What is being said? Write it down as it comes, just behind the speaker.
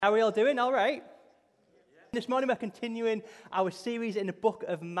How are we all doing? All right. This morning we're continuing our series in the book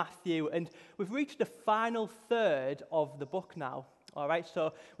of Matthew, and we've reached the final third of the book now. All right,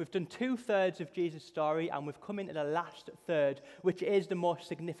 so we've done 2/3 of Jesus' story, and we've come into the last third, which is the most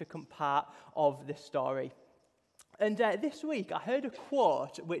significant part of the story. And this week I heard a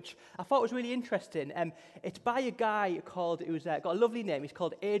quote which I thought was really interesting. It's by a guy who's got a lovely name. He's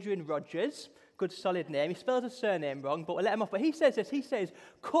called Adrian Rogers. Good solid name. He spells his surname wrong, but we'll let him off. But he says this. He says,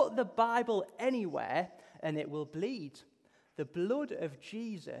 "Cut the Bible anywhere and it will bleed. The blood of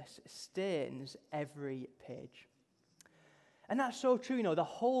Jesus stains every page." And that's so true, you know, the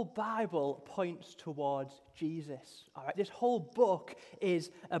whole Bible points towards Jesus. All right, this whole book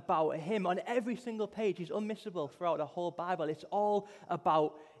is about him. On every single page, he's unmissable throughout the whole Bible. It's all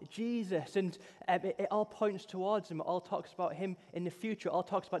about Jesus, and it all points towards him. It all talks about him in the future. It all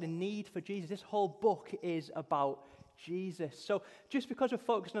talks about the need for Jesus. This whole book is about Jesus. So just because we're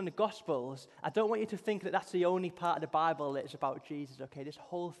focusing on the Gospels, I don't want you to think that that's the only part of the Bible that's about Jesus, okay? This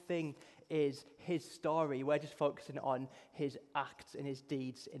whole thing is his story. We're just focusing on his acts and his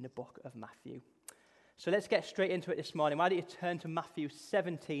deeds in the book of Matthew. So let's get straight into it this morning. Why don't you turn to Matthew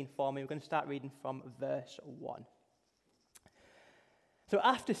 17 for me? We're going to start reading from verse 1. So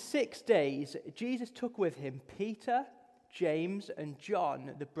after 6 days, Jesus took with him Peter, James, and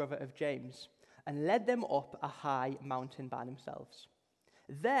John, the brother of James, and led them up a high mountain by themselves.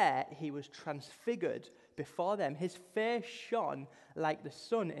 There he was transfigured before them. His face shone like the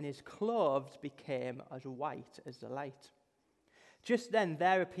sun, and his clothes became as white as the light. Just then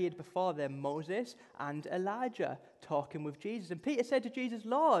there appeared before them Moses and Elijah talking with Jesus. And Peter said to Jesus,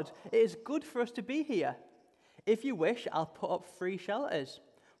 "Lord, it is good for us to be here. If you wish, I'll put up 3 shelters,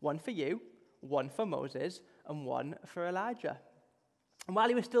 one for you, one for Moses, and one for Elijah." And while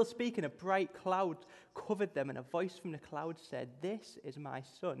he was still speaking, a bright cloud covered them, and a voice from the cloud said, "This is my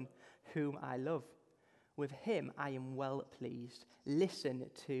son, whom I love. With him I am well pleased. Listen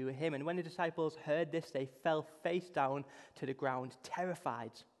to him." And when the disciples heard this, they fell face down to the ground,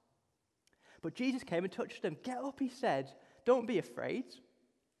 terrified. But Jesus came and touched them. "Get up," he said. "Don't be afraid."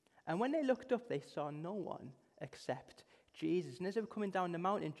 And when they looked up, they saw no one except Jesus. And as they were coming down the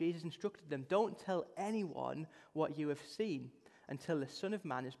mountain, Jesus instructed them, "Don't tell anyone what you have seen until the Son of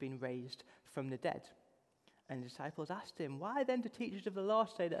Man has been raised from the dead." And the disciples asked him, "Why then do teachers of the law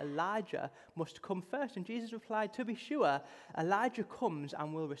say that Elijah must come first?" And Jesus replied, "To be sure, Elijah comes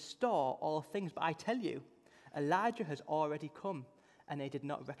and will restore all things. But I tell you, Elijah has already come, and they did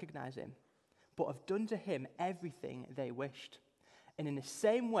not recognize him, but have done to him everything they wished. And in the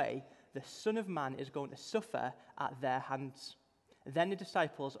same way, the Son of Man is going to suffer at their hands." Then the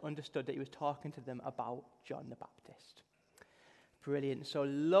disciples understood that he was talking to them about John the Baptist. Brilliant. So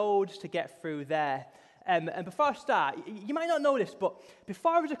loads to get through there. And before I start, you might not know this, but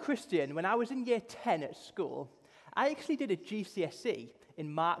before I was a Christian, when I was in year 10 at school, I actually did a GCSE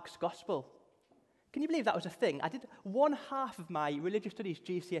in Mark's Gospel. Can you believe that was a thing? I did one half of my religious studies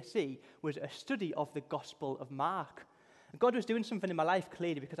GCSE was a study of the Gospel of Mark. And God was doing something in my life,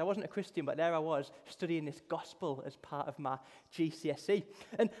 clearly, because I wasn't a Christian, but there I was studying this gospel as part of my GCSE.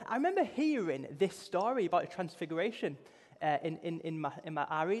 And I remember hearing this story about the Transfiguration in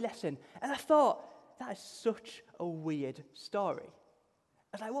my RE lesson, and I thought, that is such a weird story. I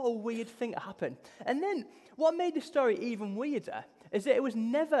was like, what a weird thing to happen. And then what made the story even weirder is that it was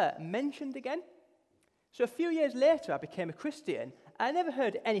never mentioned again. So a few years later, I became a Christian. I never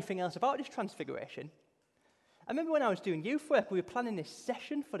heard anything else about this Transfiguration. I remember when I was doing youth work, we were planning this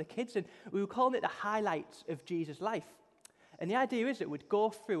session for the kids, and we were calling it the highlights of Jesus' life. And the idea is that we'd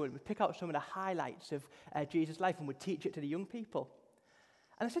go through and we'd pick out some of the highlights of Jesus' life and we'd teach it to the young people.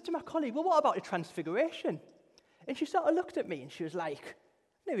 And I said to my colleague, "Well, what about the Transfiguration?" And she sort of looked at me and she was like,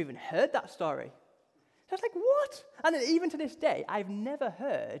 "I've never even heard that story." So I was like, "What?" And even to this day, I've never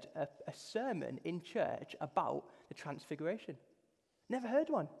heard a sermon in church about the Transfiguration. Never heard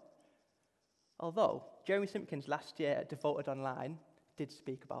one. Although, Jeremy Simpkins last year at Devoted Online did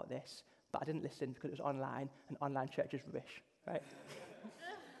speak about this, but I didn't listen because it was online, and online church is rubbish, right?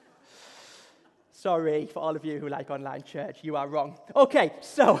 Sorry for all of you who like online church, you are wrong. Okay,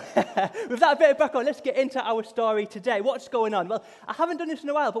 so with that bit of background, let's get into our story today. What's going on? Well, I haven't done this in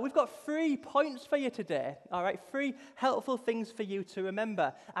a while, but we've got 3 points for you today, all right? 3 helpful things for you to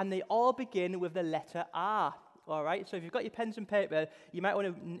remember, and they all begin with the letter R. All right, so if you've got your pens and paper, you might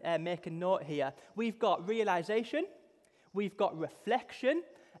want to make a note here. We've got realization, we've got reflection,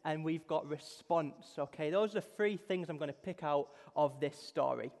 and we've got response, okay? Those are 3 things I'm going to pick out of this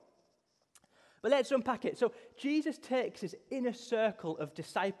story. But let's unpack it. So Jesus takes his inner circle of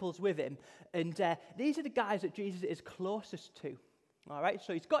disciples with him, and these are the guys that Jesus is closest to. All right,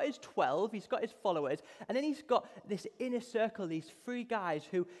 so he's got his 12, he's got his followers, and then he's got this inner circle, these three guys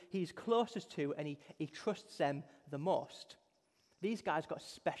who he's closest to and he trusts them the most. These guys got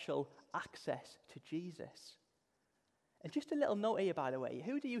special access to Jesus. And just a little note here, by the way,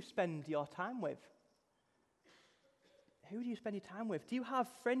 who do you spend your time with? Who do you spend your time with? Do you have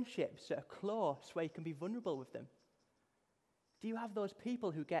friendships that are close where you can be vulnerable with them? Do you have those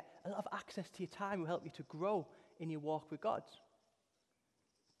people who get a lot of access to your time, who help you to grow in your walk with God?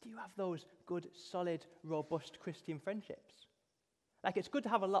 Do you have those good, solid, robust Christian friendships? Like, it's good to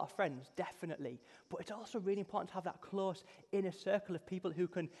have a lot of friends, definitely, but it's also really important to have that close inner circle of people who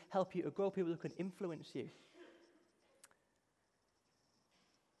can help you to grow, people who can influence you.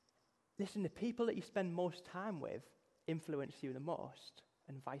 Listen, the people that you spend most time with influence you the most,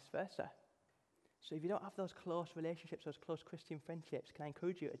 and vice versa. So if you don't have those close relationships, those close Christian friendships, can I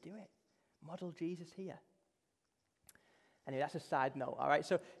encourage you to do it? Model Jesus here. Anyway, that's a side note, all right?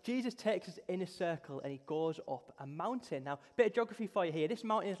 So Jesus takes his inner circle and he goes up a mountain. Now, a bit of geography for you here. This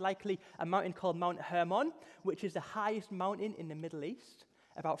mountain is likely a mountain called Mount Hermon, which is the highest mountain in the Middle East,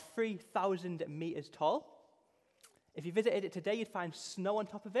 about 3,000 meters tall. If you visited it today, you'd find snow on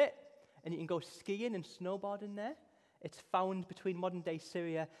top of it, and you can go skiing and snowboarding there. It's found between modern-day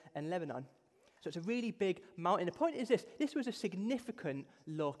Syria and Lebanon. So it's a really big mountain. The point is this was a significant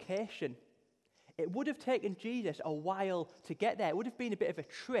location. It would have taken Jesus a while to get there. It would have been a bit of a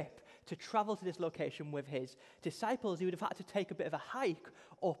trip to travel to this location with his disciples. He would have had to take a bit of a hike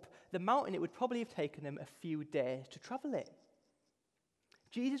up the mountain. It would probably have taken them a few days to travel it.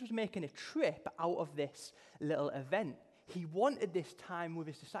 Jesus was making a trip out of this little event. He wanted this time with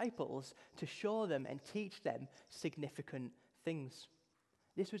his disciples to show them and teach them significant things.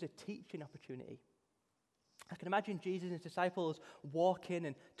 This was a teaching opportunity. I can imagine Jesus and his disciples walking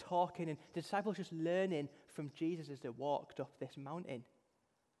and talking, and the disciples just learning from Jesus as they walked up this mountain.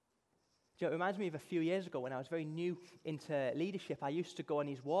 You know, it reminds me of a few years ago when I was very new into leadership. I used to go on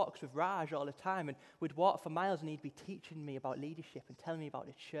these walks with Raj all the time, and we'd walk for miles, and he'd be teaching me about leadership and telling me about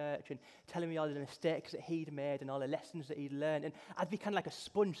the church and telling me all the mistakes that he'd made and all the lessons that he'd learned. And I'd be kind of like a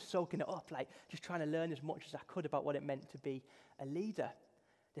sponge soaking it up, like just trying to learn as much as I could about what it meant to be a leader.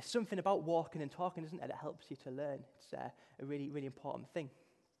 There's something about walking and talking, isn't there, that helps you to learn. It's a really, really important thing.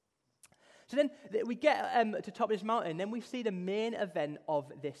 So then we get to the top of this mountain, then we see the main event of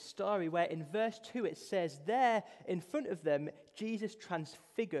this story, where in verse 2 it says, there in front of them, Jesus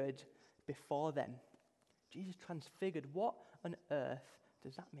transfigured before them. Jesus transfigured. What on earth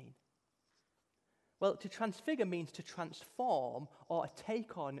does that mean? Well, to transfigure means to transform or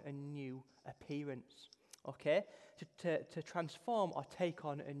take on a new appearance. Okay? To transform or take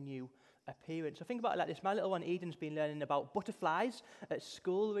on a new appearance. So think about it like this. My little one Eden's been learning about butterflies at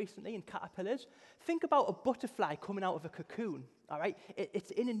school recently and caterpillars. Think about a butterfly coming out of a cocoon, all right?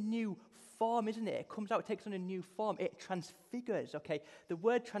 It's in a new form, isn't it? It comes out, it takes on a new form. It transfigures, okay? The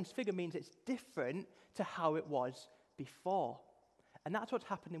word transfigure means it's different to how it was before. And that's what's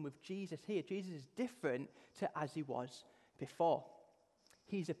happening with Jesus here. Jesus is different to as he was before.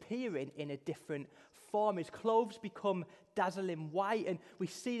 He's appearing in a different form. His clothes become dazzling white, and we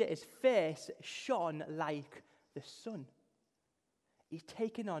see that his face shone like the sun. He's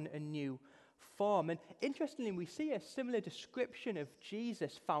taken on a new form. And interestingly, we see a similar description of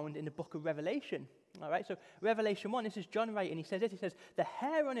Jesus found in the book of Revelation. All right, so Revelation 1, this is John writing. He says this, he says, the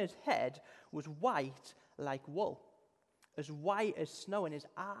hair on his head was white like wool, as white as snow, and his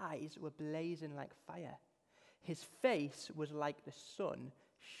eyes were blazing like fire. His face was like the sun,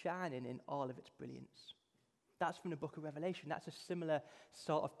 shining in all of its brilliance. That's from the book of Revelation. That's a similar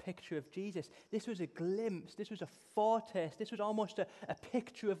sort of picture of Jesus. This was a glimpse. This was a foretaste. This was almost a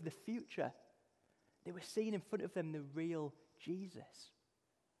picture of the future. They were seeing in front of them the real Jesus.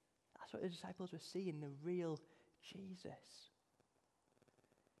 That's what the disciples were seeing, the real Jesus.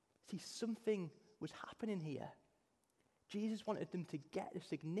 See, something was happening here. Jesus wanted them to get the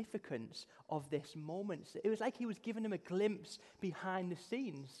significance of this moment. It was like he was giving them a glimpse behind the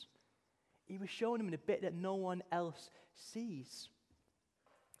scenes. He was showing them the bit that no one else sees.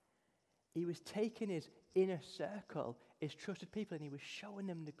 He was taking his inner circle, his trusted people, and he was showing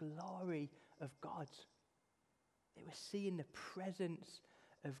them the glory of God. They were seeing the presence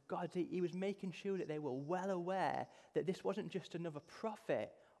of God. He was making sure that they were well aware that this wasn't just another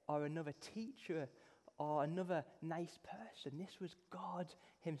prophet or another teacher or another nice person. This was God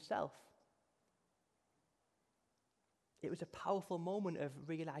himself. It was a powerful moment of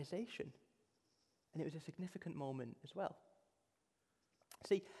realization, and it was a significant moment as well.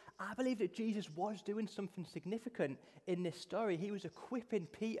 See, I believe that Jesus was doing something significant in this story. He was equipping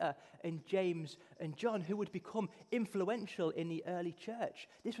Peter and James and John, who would become influential in the early church.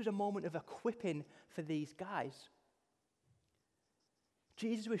 This was a moment of equipping for these guys.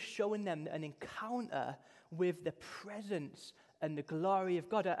 Jesus was showing them that an encounter with the presence and the glory of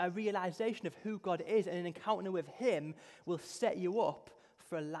God, a realization of who God is, and an encounter with him will set you up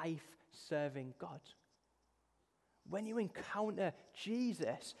for a life serving God. When you encounter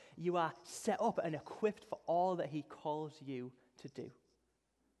Jesus, you are set up and equipped for all that he calls you to do.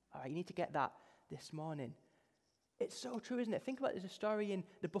 All right, you need to get that this morning. It's so true, isn't it? Think about it. There's a story in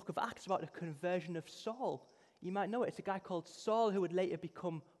the book of Acts about the conversion of Saul. You might know it. It's a guy called Saul who would later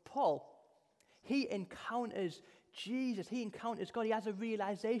become Paul. He encounters Jesus. He encounters God. He has a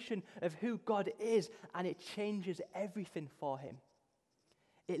realization of who God is, and it changes everything for him.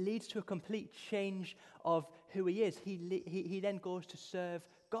 It leads to a complete change of who he is. He then goes to serve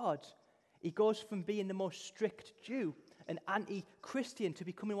God. He goes from being the most strict Jew, an anti-Christian, to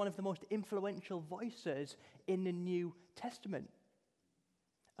becoming one of the most influential voices in the New Testament.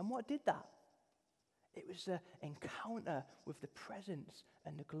 And what did that? It was an encounter with the presence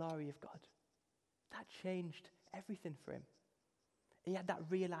and the glory of God. That changed everything for him. He had that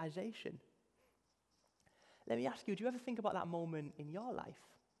realization. Let me ask you, do you ever think about that moment in your life?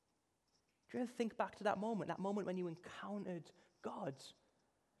 Do you ever think back to that moment when you encountered God,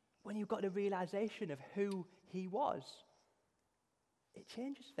 when you got the realization of who he was? It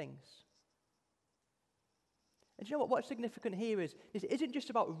changes things. And do you know what? What's significant here is this isn't just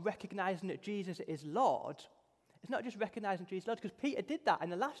about recognizing that Jesus is Lord. It's not just recognizing Jesus is Lord, because Peter did that in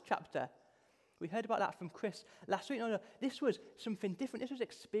the last chapter. We heard about that from Chris last week. No, this was something different. This was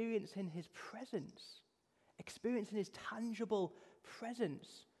experiencing his presence, experiencing his tangible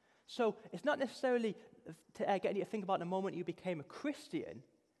presence. So it's not necessarily getting you to think about the moment you became a Christian.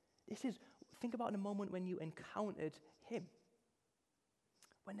 This is, think about the moment when you encountered him.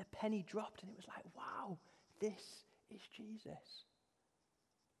 When the penny dropped and it was like, wow, this is Jesus.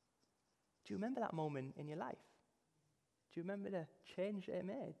 Do you remember that moment in your life? Do you remember the change that it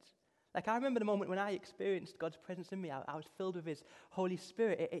made? Like, I remember the moment when I experienced God's presence in me. I was filled with his Holy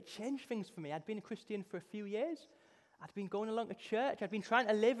Spirit. It changed things for me. I'd been a Christian for a few years. I'd been going along to church. I'd been trying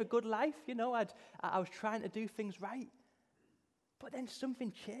to live a good life. You know, I was trying to do things right. But then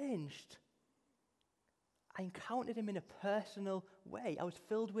something changed. I encountered him in a personal way. I was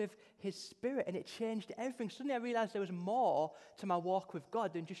filled with his Spirit, and it changed everything. Suddenly I realized there was more to my walk with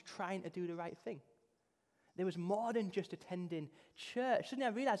God than just trying to do the right thing. There was more than just attending church. Suddenly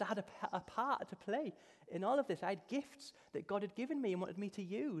I realized I had a part to play in all of this. I had gifts that God had given me and wanted me to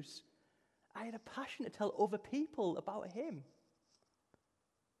use. I had a passion to tell other people about him.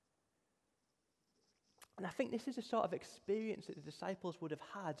 And I think this is the sort of experience that the disciples would have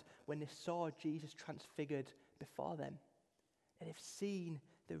had when they saw Jesus transfigured before them. They've seen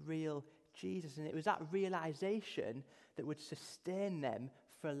the real Jesus. And it was that realization that would sustain them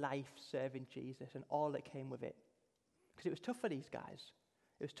for life serving Jesus and all that came with it. Because it was tough for these guys.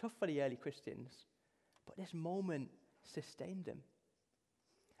 It was tough for the early Christians. But this moment sustained them.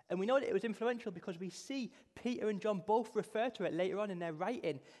 And we know that it was influential because we see Peter and John both refer to it later on in their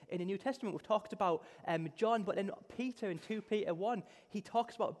writing in the New Testament. We've talked about John, but then Peter in 2 Peter 1, he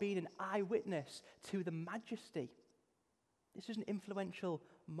talks about being an eyewitness to the majesty. This is an influential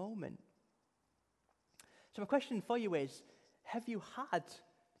moment. So my question for you is, have you had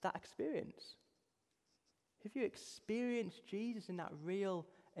that experience? Have you experienced Jesus in that real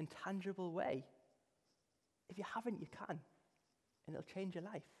and tangible way? If you haven't, you can. And it'll change your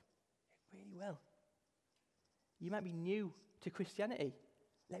life. It really will. You might be new to Christianity.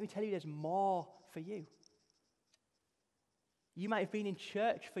 Let me tell you, there's more for you. You might have been in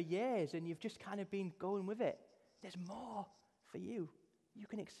church for years and you've just kind of been going with it. There's more for you. You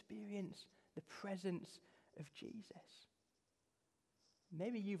can experience the presence of Jesus.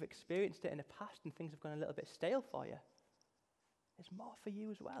 Maybe you've experienced it in the past and things have gone a little bit stale for you. There's more for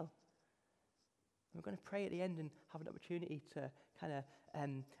you as well. We're going to pray at the end and have an opportunity to kind of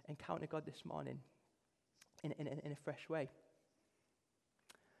encounter God this morning in a fresh way.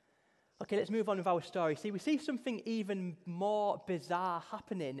 Okay, let's move on with our story. See, we see something even more bizarre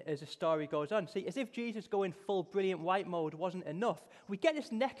happening as the story goes on. See, as if Jesus going full brilliant white mode wasn't enough, we get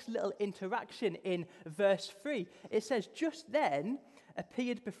this next little interaction in verse 3. It says, just then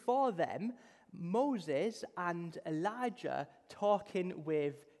appeared before them Moses and Elijah talking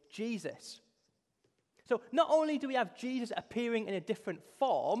with Jesus. So not only do we have Jesus appearing in a different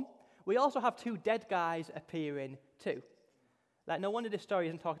form, we also have two dead guys appearing too. Like, no wonder this story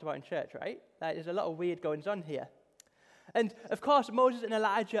isn't talked about in church, right? Like, there's a lot of weird goings on here. And of course, Moses and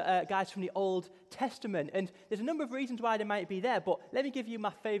Elijah are guys from the Old Testament. And there's a number of reasons why they might be there. But let me give you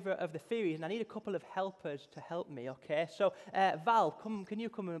my favorite of the theories. And I need a couple of helpers to help me, okay? So, Val, can you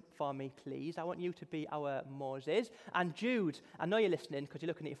come up for me, please? I want you to be our Moses. And Jude, I know you're listening because you're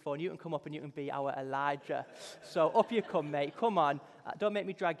looking at your phone. You can come up and you can be our Elijah. So up you come, mate. Come on. Don't make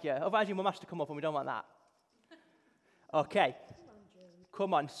me drag you. Otherwise, your mum has to come up and we don't want that. Okay.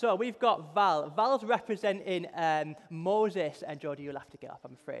 Come on. So we've got Val. Val's representing Moses. And Jodie, you'll have to get up,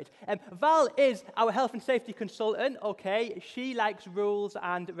 I'm afraid. Val is our health and safety consultant, okay? She likes rules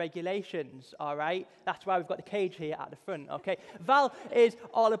and regulations, all right? That's why we've got the cage here at the front, okay? Val is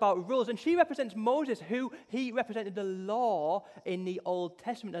all about rules. And she represents Moses, who he represented the law in the Old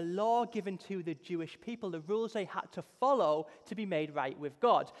Testament, the law given to the Jewish people, the rules they had to follow to be made right with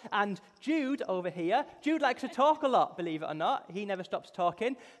God. And Jude over here, Jude likes to talk a lot, believe it or not. He never stops talking.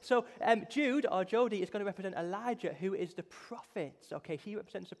 So Jude, or Jodie, is going to represent Elijah, who is the prophets, okay? He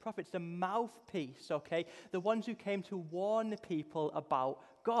represents the prophets, the mouthpiece, okay? The ones who came to warn the people about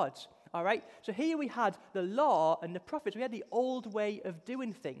God, all right? So here we had the law and the prophets. We had the old way of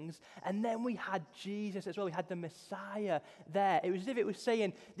doing things, and then we had Jesus as well. We had the Messiah there. It was as if it was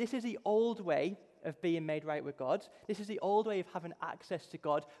saying, this is the old way of being made right with God. This is the old way of having access to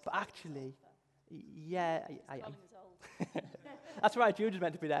God, but actually, yeah, I am. That's why Jude is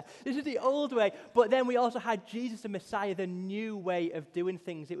meant to be there. This is the old way, but then we also had Jesus the Messiah, the new way of doing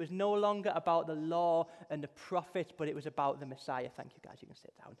things. It was no longer about the law and the prophets, but it was about the Messiah. Thank you, guys. You can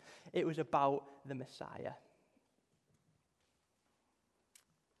sit down. It was about the Messiah.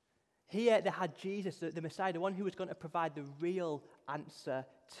 Here they had Jesus, the Messiah, the one who was going to provide the real answer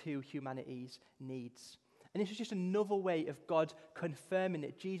to humanity's needs. And this was just another way of God confirming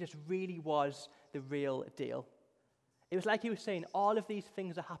that Jesus really was the real deal. It was like he was saying, all of these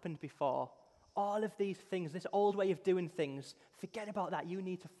things that happened before, all of these things, this old way of doing things, forget about that. You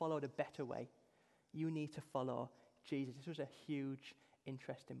need to follow the better way. You need to follow Jesus. This was a huge,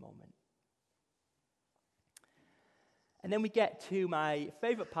 interesting moment. And then we get to my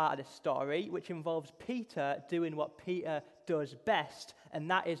favorite part of the story, which involves Peter doing what Peter does best,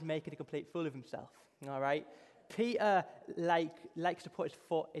 and that is making a complete fool of himself, all right? Peter likes to put his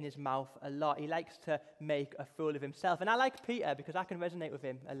foot in his mouth a lot. He likes to make a fool of himself. And I like Peter because I can resonate with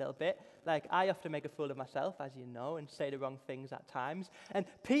him a little bit. Like, I often make a fool of myself, as you know, and say the wrong things at times. And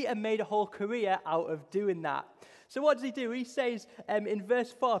Peter made a whole career out of doing that. So what does he do? He says in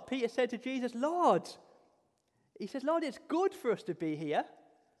verse 4, Peter said to Jesus, Lord, it's good for us to be here.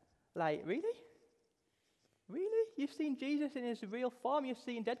 Like, really? Really? You've seen Jesus in his real form. You've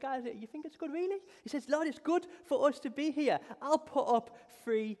seen dead guys. You think it's good, really? He says, Lord, it's good for us to be here. I'll put up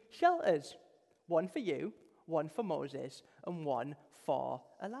 3 shelters. 1 for you, 1 for Moses, and 1 for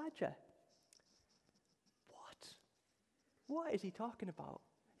Elijah. What is he talking about?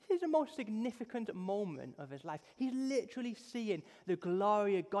 This is the most significant moment of his life. He's literally seeing the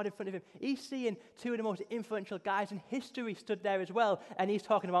glory of God in front of him. He's seeing 2 of the most influential guys in history stood there as well, and he's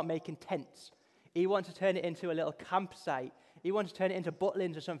talking about making tents. He wants to turn it into a little campsite. He wants to turn it into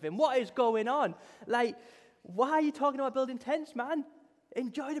Butlins or something. What is going on? Like, why are you talking about building tents, man?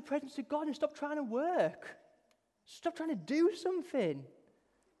 Enjoy the presence of God and stop trying to work. Stop trying to do something.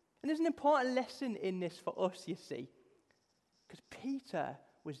 And there's an important lesson in this for us, you see. Because Peter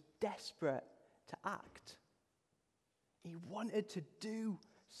was desperate to act. He wanted to do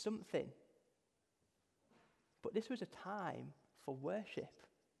something. But this was a time for worship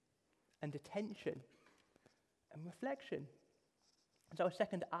and attention and reflection. And so our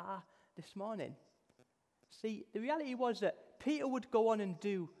second R this morning. See, the reality was that Peter would go on and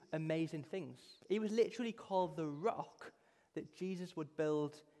do amazing things. He was literally called the rock that Jesus would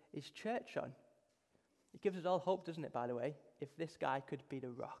build his church on. It gives us all hope, doesn't it, by the way? If this guy could be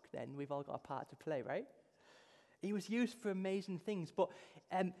the rock, then we've all got a part to play, right? He was used for amazing things. But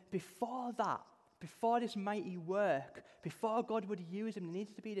before that, before this mighty work, before God would use him, there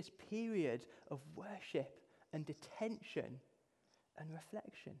needed to be this period of worship and attention and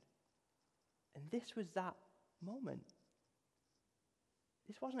reflection. And this was that moment.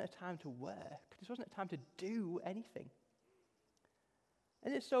 This wasn't a time to work. This wasn't a time to do anything.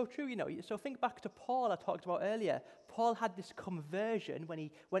 And it's so true, you know. So think back to Paul I talked about earlier. Paul had this conversion when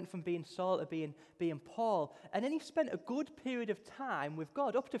he went from being Saul to being Paul. And then he spent a good period of time with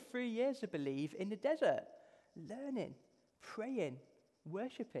God, up to 3 years, I believe, in the desert, learning, praying,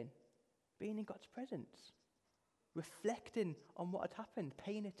 worshipping, being in God's presence, reflecting on what had happened,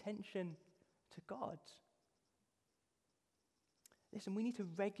 paying attention to God. Listen, we need to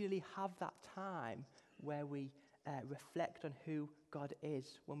regularly have that time where we reflect on who God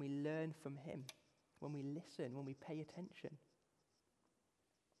is, when we learn from him. when we listen, when we pay attention.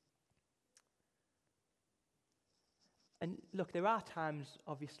 And look, there are times,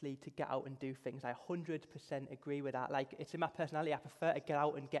 obviously, to get out and do things. I 100% agree with that. Like, it's in my personality. I prefer to get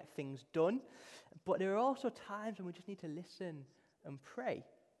out and get things done. But there are also times when we just need to listen and pray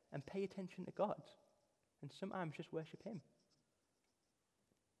and pay attention to God. And sometimes just worship Him.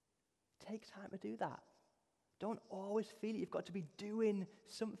 Take time to do that. Don't always feel it. You've got to be doing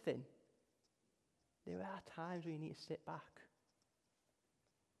something. There are times when you need to sit back.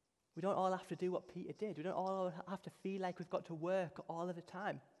 We don't all have to do what Peter did. We don't all have to feel like we've got to work all of the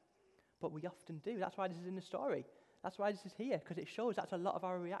time. But we often do. That's why this is in the story. That's why this is here, because it shows that's a lot of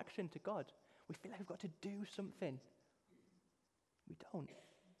our reaction to God. We feel like we've got to do something. We don't.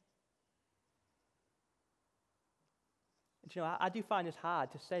 And, I do find this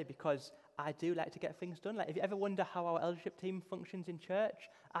hard to say because I do like to get things done. Like, if you ever wonder how our eldership team functions in church,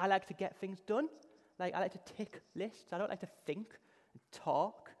 I like to get things done. Like, I like to tick lists. I don't like to think and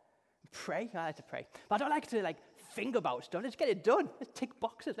talk. Pray. I like to pray. But I don't like to think about stuff. Let's get it done. Let's tick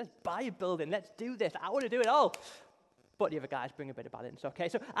boxes. Let's buy a building. Let's do this. I want to do it all. But the other guys bring a bit of balance, okay?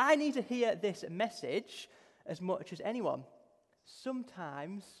 So I need to hear this message as much as anyone.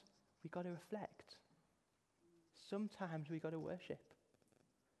 Sometimes we got to reflect. Sometimes we got to worship.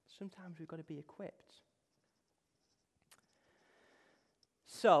 Sometimes we've got to be equipped.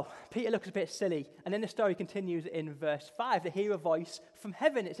 So, Peter looks a bit silly, and then the story continues in verse 5 to hear a voice from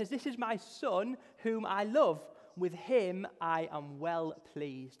heaven. It says, "This is my son whom I love. With him I am well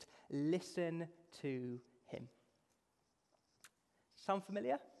pleased. Listen to him." Sound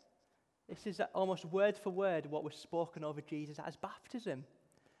familiar? This is almost word for word what was spoken over Jesus at his baptism.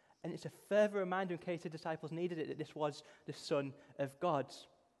 And it's a further reminder, in case the disciples needed it, that this was the Son of God.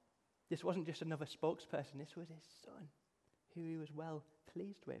 This wasn't just another spokesperson. This was his son, who he was well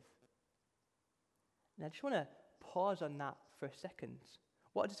pleased with. And I just want to pause on that for a second.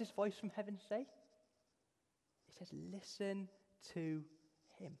 What does this voice from heaven say? It says, listen to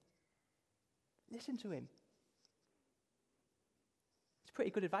him. Listen to him. It's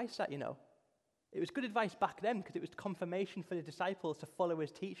pretty good advice, that, It was good advice back then because it was confirmation for the disciples to follow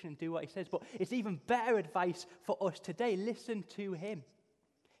his teaching and do what he says. But it's even better advice for us today. Listen to him.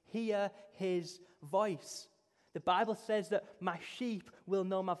 Hear his voice. The Bible says that my sheep will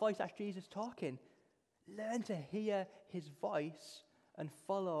know my voice. That's Jesus talking. Learn to hear his voice and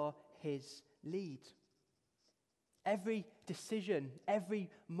follow his lead. Every decision, every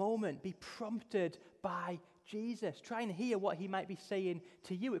moment, be prompted by Jesus. Try and hear what he might be saying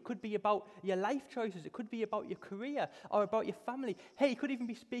to you. It could be about your life choices. It could be about your career or about your family. Hey, he could even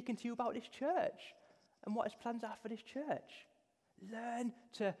be speaking to you about this church and what his plans are for this church. Learn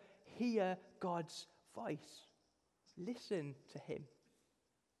to hear God's voice. Listen to him.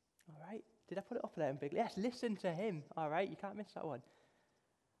 All right? Did I put it up there in big? Yes, listen to him. All right? You can't miss that one.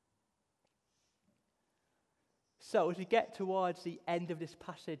 So as we get towards the end of this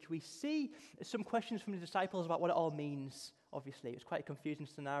passage, we see some questions from the disciples about what it all means, obviously. It was quite a confusing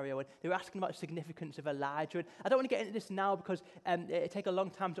scenario, and they were asking about the significance of Elijah. And I don't want to get into this now because it'll take a long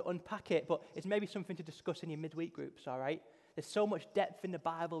time to unpack it, but it's maybe something to discuss in your midweek groups, all right? There's so much depth in the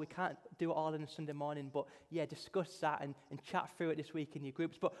Bible, we can't do it all in a Sunday morning, but yeah, discuss that and chat through it this week in your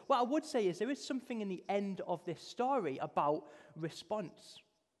groups. But what I would say is there is something in the end of this story about response.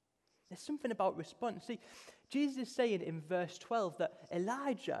 There's something about response. See, Jesus is saying in verse 12 that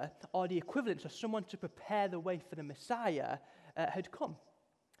Elijah, or the equivalent of someone to prepare the way for the Messiah, had come.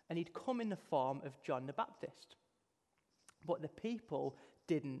 And he'd come in the form of John the Baptist. But the people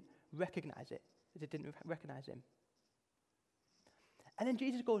didn't recognize it. They didn't recognize him. And then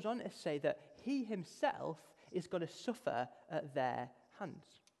Jesus goes on to say that he himself is going to suffer at their hands.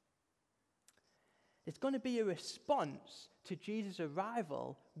 There's going to be a response to Jesus'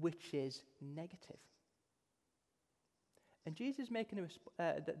 arrival which is negative. And Jesus is making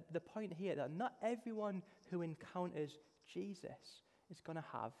the point here that not everyone who encounters Jesus is going to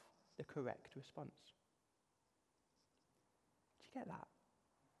have the correct response. Do you get that?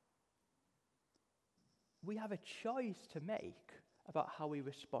 We have a choice to make about how we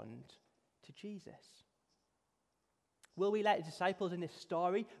respond to Jesus. Will we, like the disciples in this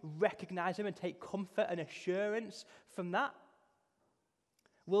story, recognize him and take comfort and assurance from that?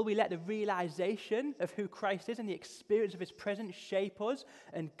 Will we let the realization of who Christ is and the experience of his presence shape us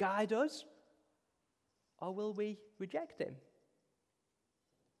and guide us? Or will we reject him?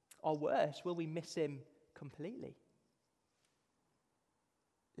 Or worse, will we miss him completely?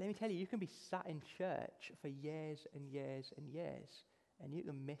 Let me tell you, you can be sat in church for years and years and years, and you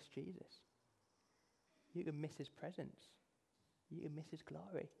can miss Jesus. You can miss his presence. You can miss his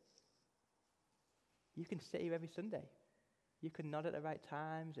glory. You can sit here every Sunday. You can nod at the right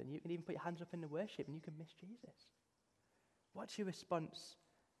times, and you can even put your hands up in the worship, and you can miss Jesus. What's your response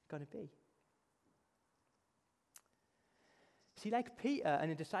going to be? See, like Peter and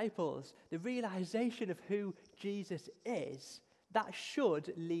the disciples, the realization of who Jesus is, that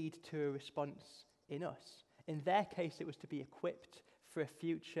should lead to a response in us. In their case, it was to be equipped for a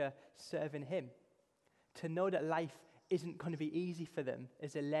future serving him. To know that life isn't going to be easy for them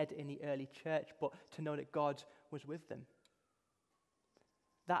as they led in the early church, but to know that God was with them.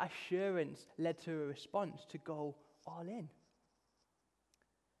 That assurance led to a response to go all in.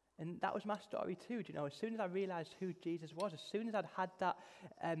 And that was my story too. Do you know, as soon as I realized who Jesus was, as soon as I'd had that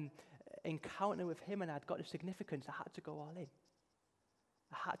encounter with him and I'd got the significance, I had to go all in.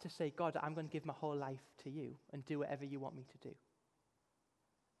 I had to say, God, I'm going to give my whole life to you and do whatever you want me to do.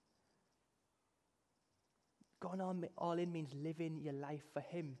 Going all in means living your life for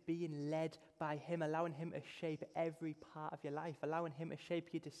him, being led by him, allowing him to shape every part of your life, allowing him to shape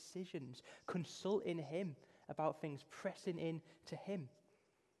your decisions, consulting him about things, pressing in to him.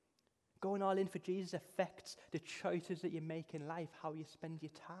 Going all in for Jesus affects the choices that you make in life, how you spend your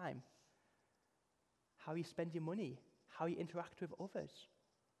time, how you spend your money, how you interact with others.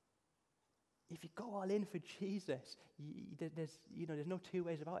 If you go all in for Jesus, there's no two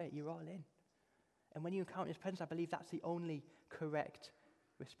ways about it. You're all in. And when you encounter his presence, I believe that's the only correct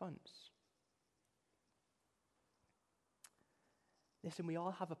response. Listen, we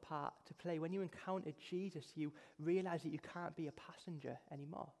all have a part to play. When you encounter Jesus, you realize that you can't be a passenger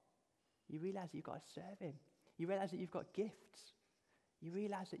anymore. You realize that you've got to serve him. You realize that you've got gifts. You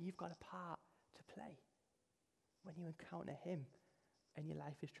realize that you've got a part to play when you encounter him and your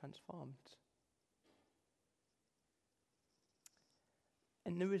life is transformed.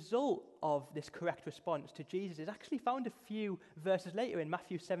 And the result of this correct response to Jesus is actually found a few verses later in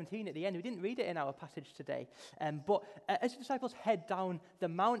Matthew 17 at the end. We didn't read it in our passage today. But as the disciples head down the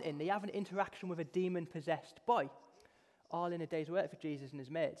mountain, they have an interaction with a demon-possessed boy. All in a day's work for Jesus and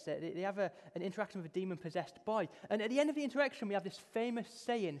his mates. They have an interaction with a demon-possessed boy. And at the end of the interaction, we have this famous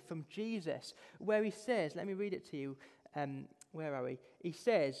saying from Jesus where he says, let me read it to you. Where are we? He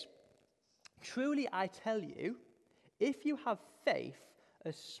says, "Truly I tell you, if you have faith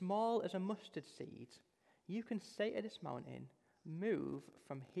as small as a mustard seed, you can say to this mountain, move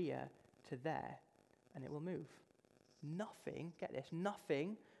from here to there, and it will move. Nothing, get this,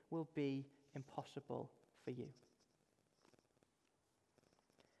 nothing will be impossible for you."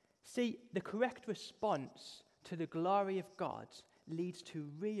 See, the correct response to the glory of God leads to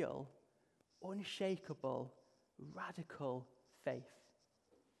real, unshakable, radical faith.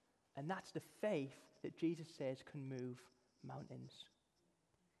 And that's the faith that Jesus says can move mountains.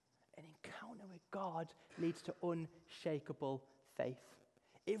 An encounter with God leads to unshakable faith.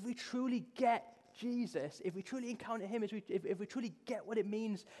 If we truly get Jesus, if we truly encounter him, if we truly get what it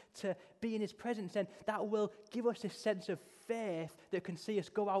means to be in his presence, then that will give us this sense of faith that can see us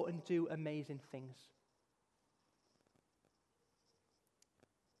go out and do amazing things.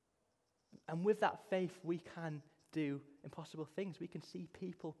 And with that faith, we can do impossible things. We can see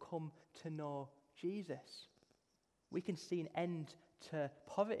people come to know Jesus. We can see an end to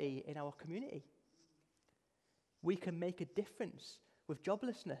poverty in our community. We can make a difference with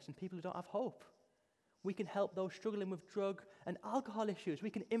joblessness and people who don't have hope. We can help those struggling with drug and alcohol issues. We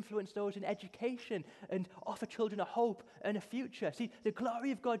can influence those in education and offer children a hope and a future. See, the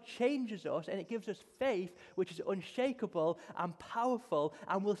glory of God changes us and it gives us faith which is unshakable and powerful,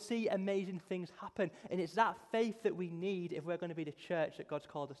 and we'll see amazing things happen. And it's that faith that we need if we're going to be the church that God's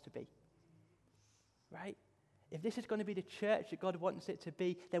called us to be. Right? If this is going to be the church that God wants it to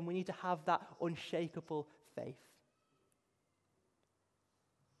be, then we need to have that unshakable faith.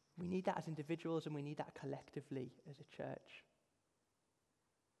 We need that as individuals and we need that collectively as a church.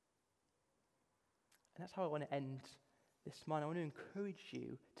 And that's how I want to end this morning. I want to encourage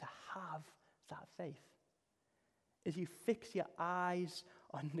you to have that faith. As you fix your eyes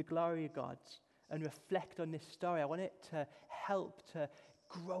on the glory of God and reflect on this story, I want it to help to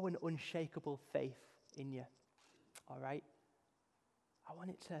grow an unshakable faith in you. All right? I want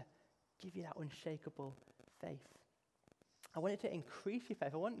it to give you that unshakable faith. I want it to increase your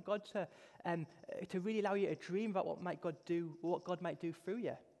faith. I want God to really allow you to dream about what God might do through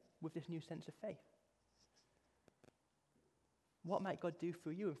you with this new sense of faith. What might God do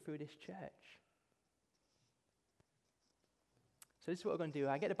through you and through this church? So this is what we're going to do.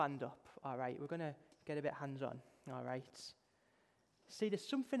 I get the band up, all right? We're going to get a bit hands-on, all right? See, there's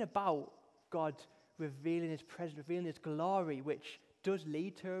something about God revealing his presence, revealing his glory, which does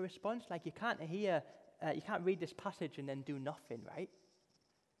lead to a response. Like you can't read this passage and then do nothing, right?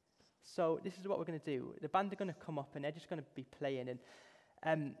 So this is what we're going to do. The band are going to come up and they're just going to be playing.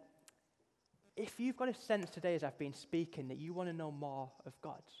 And if you've got a sense today as I've been speaking that you want to know more of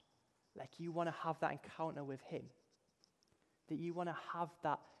God, like you want to have that encounter with him, that you want to have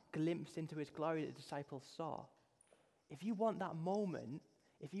that glimpse into his glory that the disciples saw, if you want that moment,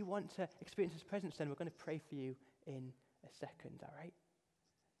 if you want to experience his presence, then we're going to pray for you in a second, all right?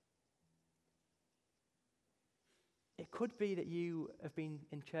 It could be that you have been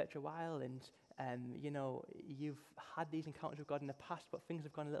in church a while and, you've had these encounters with God in the past, but things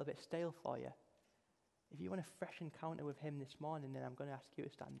have gone a little bit stale for you. If you want a fresh encounter with him this morning, then I'm going to ask you to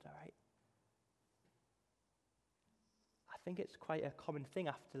stand, all right? I think it's quite a common thing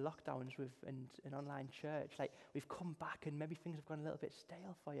after lockdowns and online church. Like, we've come back and maybe things have gone a little bit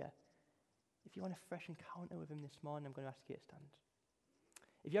stale for you. If you want a fresh encounter with him this morning, I'm going to ask you to stand.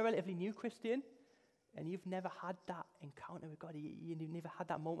 If you're a relatively new Christian and you've never had that encounter with God, you've never had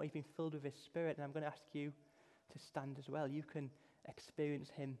that moment where you've been filled with his Spirit, then I'm going to ask you to stand as well. You can experience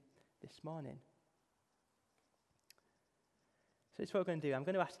him this morning. So this is what we're going to do. I'm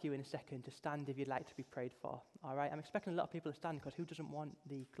going to ask you in a second to stand if you'd like to be prayed for. All right? I'm expecting a lot of people to stand because who doesn't want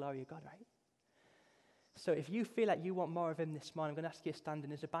the glory of God, right? So if you feel like you want more of him this morning, I'm going to ask you to stand.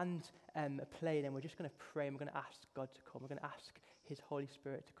 And there's a band playing, and we're just going to pray. And we're going to ask God to come. We're going to ask his Holy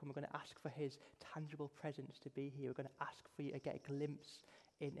Spirit to come. We're going to ask for his tangible presence to be here. We're going to ask for you to get a glimpse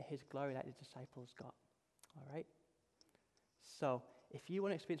into his glory like the disciples got. All right? So if you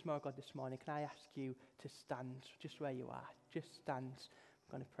want to experience more of God this morning, can I ask you to stand just where you are? Just stand.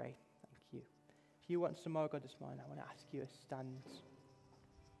 I'm going to pray. Thank you. If you want some more of God this morning, I want to ask you to stand.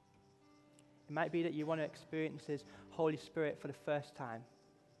 It might be that you want to experience his Holy Spirit for the first time.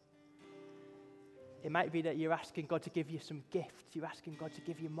 It might be that you're asking God to give you some gifts. You're asking God to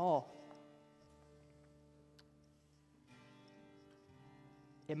give you more.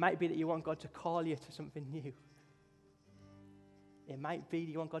 It might be that you want God to call you to something new. It might be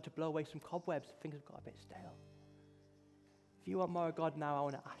that you want God to blow away some cobwebs. Things have got a bit stale. If you want more of God now, I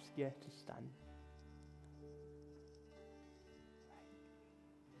want to ask you to stand.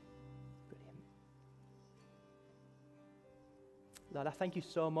 Brilliant. Lord, I thank you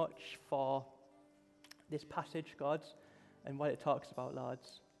so much for this passage, God, and what it talks about, Lord.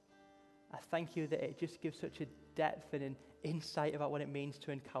 I thank you that it just gives such a depth and an insight about what it means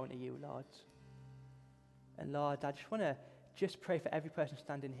to encounter you, Lord. And Lord, I just want to pray for every person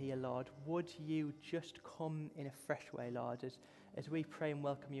standing here, Lord. Would you just come in a fresh way, Lord, as we pray and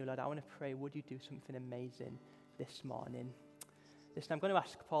welcome you, Lord. I want to pray, would you do something amazing this morning? Listen, I'm going to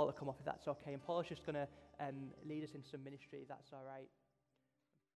ask Paul to come up if that's okay. And Paul's just going to lead us in some ministry, if that's all right.